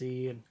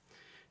DLC and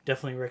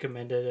definitely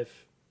recommend it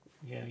if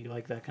you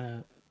like that kind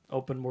of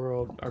open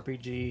world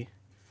RPG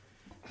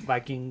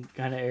Viking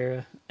kind of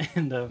era.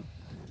 And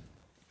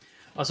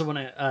also want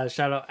to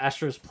shout out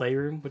Astro's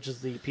Playroom, which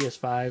is the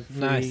PS5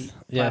 free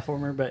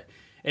platformer, but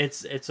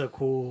it's a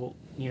cool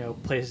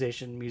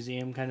PlayStation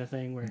museum kind of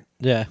thing where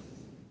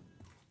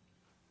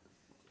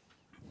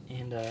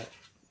and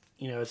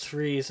it's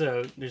free,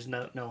 so there's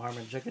no harm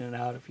in checking it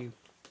out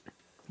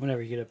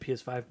whenever you get a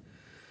PS5.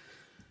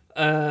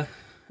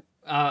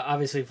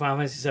 Obviously, Final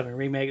Fantasy VII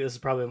Remake. This is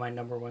probably my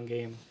number one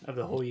game of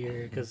the whole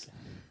year because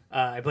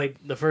I played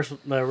the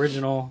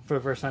original for the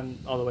first time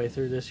all the way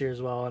through this year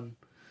as well, and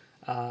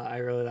I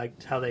really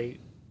liked how they,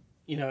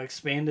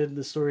 expanded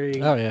the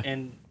story. Oh, yeah.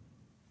 And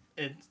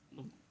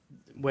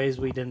ways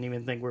we didn't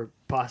even think were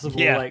possible.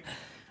 Yeah.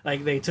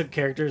 Like they took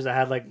characters that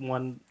had like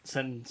one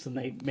sentence and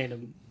they made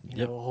them,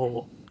 a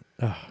whole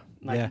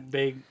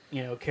big,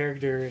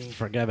 character. And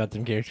forgot about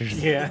them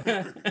characters.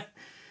 Yeah.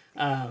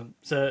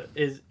 So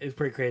it's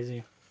pretty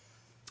crazy.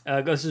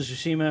 Ghost of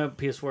Tsushima,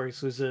 PS4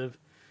 exclusive.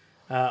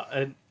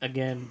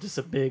 Again, just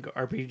a big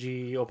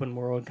RPG, open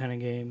world kind of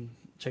game.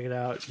 Check it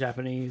out.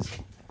 Japanese.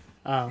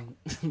 And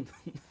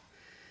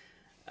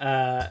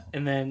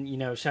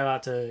then, shout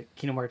out to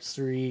Kingdom Hearts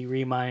 3,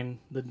 Remine,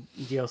 the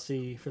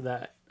DLC for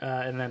that.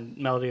 And then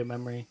Melody of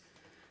Memory.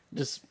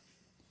 Just,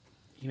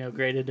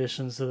 great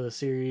additions to the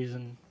series.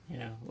 And,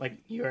 like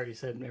you already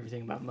said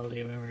everything about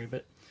Melody of Memory.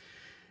 But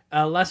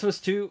Last of Us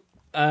 2,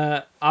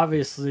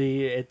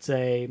 obviously it's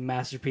a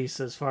masterpiece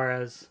as far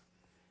as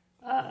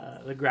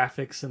the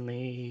graphics and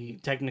the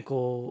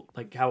technical,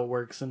 like how it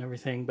works and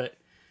everything. But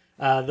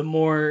the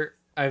more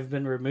I've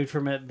been removed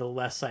from it, the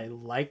less I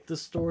like the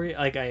story.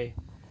 Like I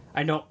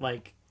don't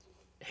like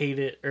hate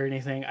it or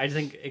anything. I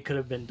think it could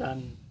have been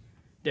done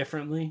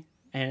differently,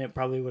 and it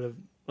probably would have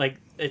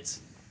it's.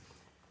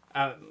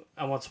 I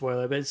won't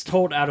spoil it, but it's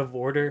told out of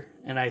order,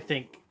 and I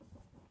think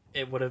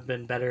it would have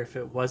been better if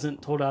it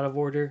wasn't told out of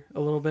order a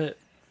little bit.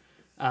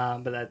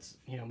 But that's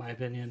my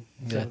opinion.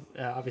 So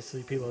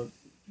obviously people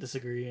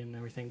disagree and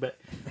everything, but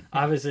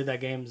obviously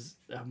that game's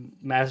a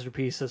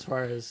masterpiece as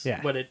far as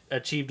what it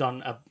achieved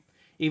on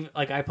even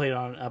like I played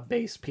on a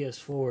base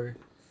PS4.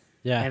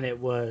 Yeah, and it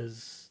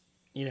was.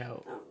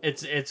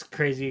 It's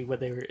crazy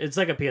what they were. It's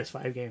like a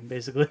PS5 game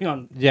basically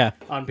on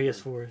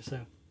PS4.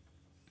 So,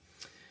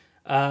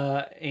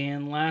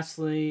 and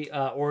lastly,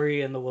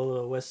 Ori and the Will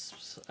of the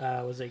Wisps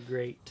was a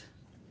great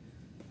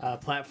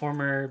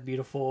platformer.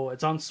 Beautiful.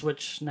 It's on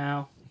Switch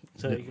now,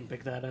 so you can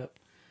pick that up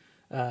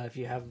if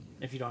you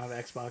don't have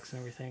Xbox and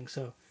everything.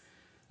 So,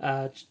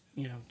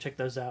 check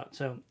those out.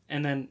 So,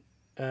 and then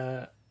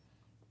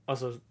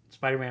also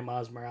Spider-Man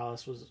Miles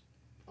Morales was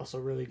also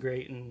really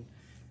great and.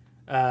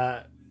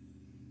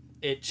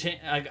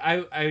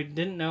 I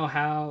didn't know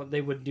how they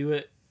would do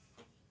it,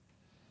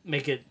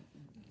 make it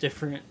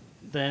different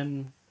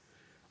than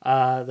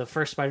the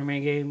first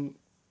Spider-Man game,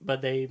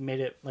 but they made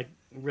it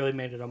really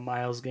made it a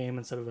Miles game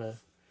instead of a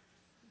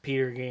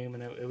Peter game,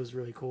 and it was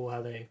really cool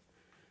how they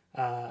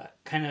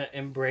kind of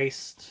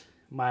embraced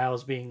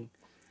Miles being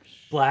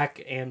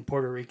black and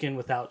Puerto Rican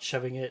without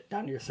shoving it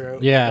down your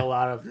throat. Yeah, like a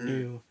lot of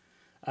new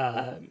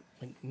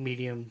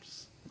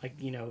mediums,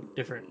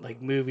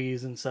 different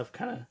movies and stuff,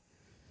 kind of.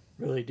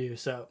 Really do.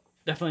 So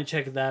definitely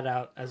check that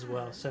out as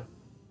well. So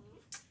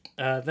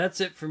that's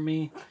it for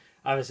me.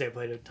 Obviously I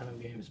played a ton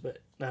of games, but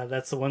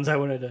that's the ones I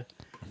wanted to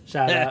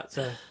shout out.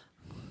 So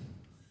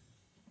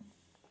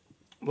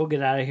we'll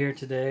get out of here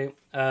today.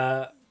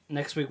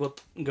 Next week we'll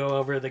go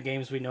over the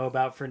games we know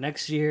about for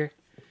next year.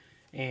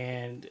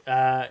 And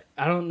I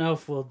don't know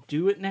if we'll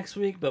do it next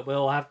week, but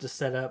we'll have to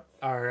set up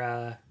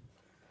our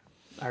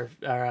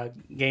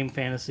game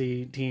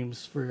fantasy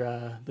teams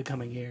for the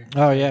coming year.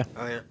 Oh yeah.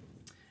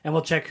 And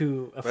we'll check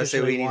who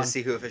officially we need won. to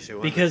see who officially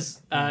won.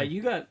 Because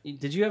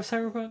did you have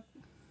Cyberpunk?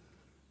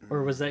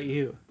 Or was that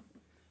you?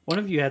 One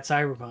of you had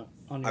Cyberpunk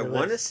on your list. I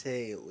want to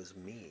say it was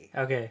me.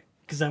 Okay.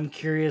 Because I'm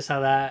curious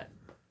how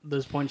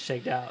those points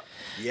shaked out.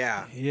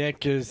 Yeah. Yeah,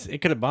 because it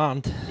could have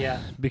bombed. Yeah.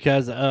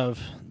 Because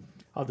of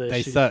all the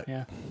they issues. suck.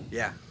 Yeah.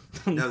 Yeah.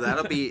 No,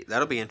 that'll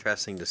be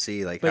interesting to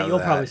see. But you'll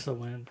probably still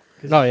win.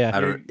 Oh yeah.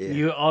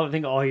 I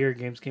think all your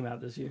games came out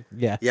this year.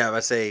 Yeah. Yeah,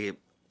 I say.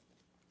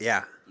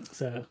 Yeah.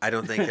 So I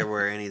don't think there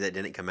were any that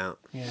didn't come out.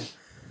 Yeah.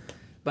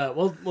 But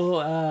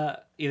we'll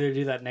either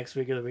do that next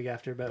week or the week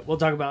after. But we'll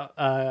talk about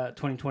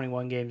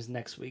 2021 games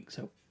next week.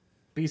 So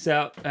peace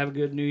out. Have a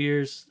good New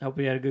Year's. Hope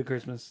you had a good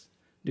Christmas.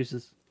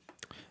 Deuces.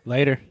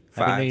 Later.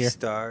 Happy New 5 Year.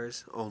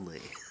 stars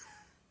only.